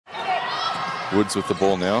Woods with the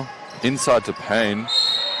ball now. Inside to Payne.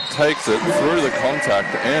 Takes it through the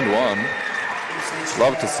contact and one.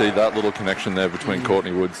 Love to see that little connection there between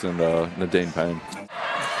Courtney Woods and Nadeen Payne.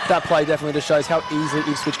 That play definitely just shows how easily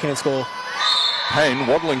Ipswich can score. Payne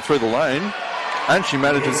waddling through the lane, and she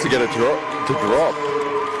manages to get it to drop.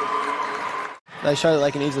 They show that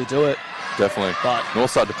they can easily do it. Definitely. But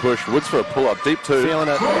North side to push. Woods for a pull-up. Deep two. Feeling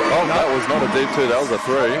it. Oh, no. That was not a deep two. That was a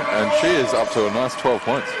three. And she is up to a nice 12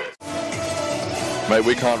 points. Mate,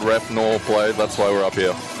 we can't ref nor play. That's why we're up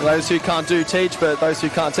here. Those who can't do teach, but those who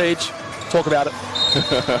can't teach, talk about it.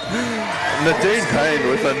 Nadeen Payne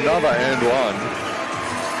with another and one.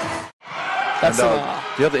 That's and,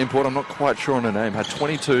 the other import, I'm not quite sure on her name, had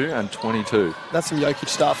 22 and 22. That's some Jokic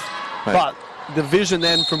stuff. Mate. But the vision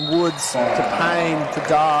then from Woods to Payne to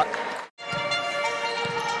Dart.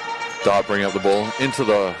 Dart bringing up the ball into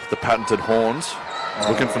the patented horns.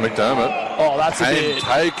 Looking for McDermott. Oh, that's Payne a big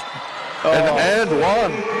take. Oh. And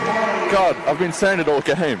one. God, I've been saying it all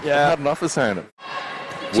game. Yeah. I've had enough of saying it.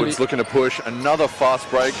 Woods looking to push. Another fast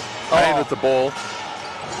break. Payne with the ball.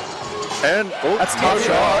 And that's a tough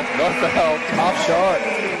shot. No foul. Tough shot.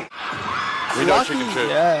 We know she can shoot.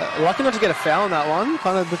 Yeah, lucky not to get a foul in that one.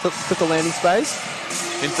 Kind of with the landing space.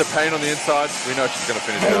 Into Payne on the inside. We know she's going to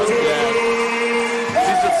finish out. Yeah.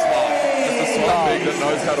 She's just smart. Just a smart big that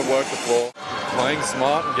knows how to work the floor. Playing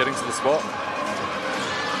smart and getting to the spot.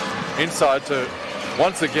 Inside to,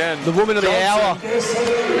 once again, the woman of the hour. What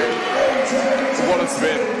a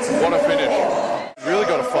spin. What a finish. Really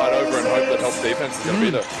got to fight over and hope that help defense is going to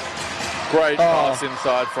be there. Great pass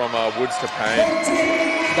inside from Woods to Payne.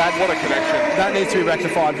 What a connection. That needs to be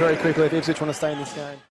rectified very quickly if Ipswich want to stay in this game.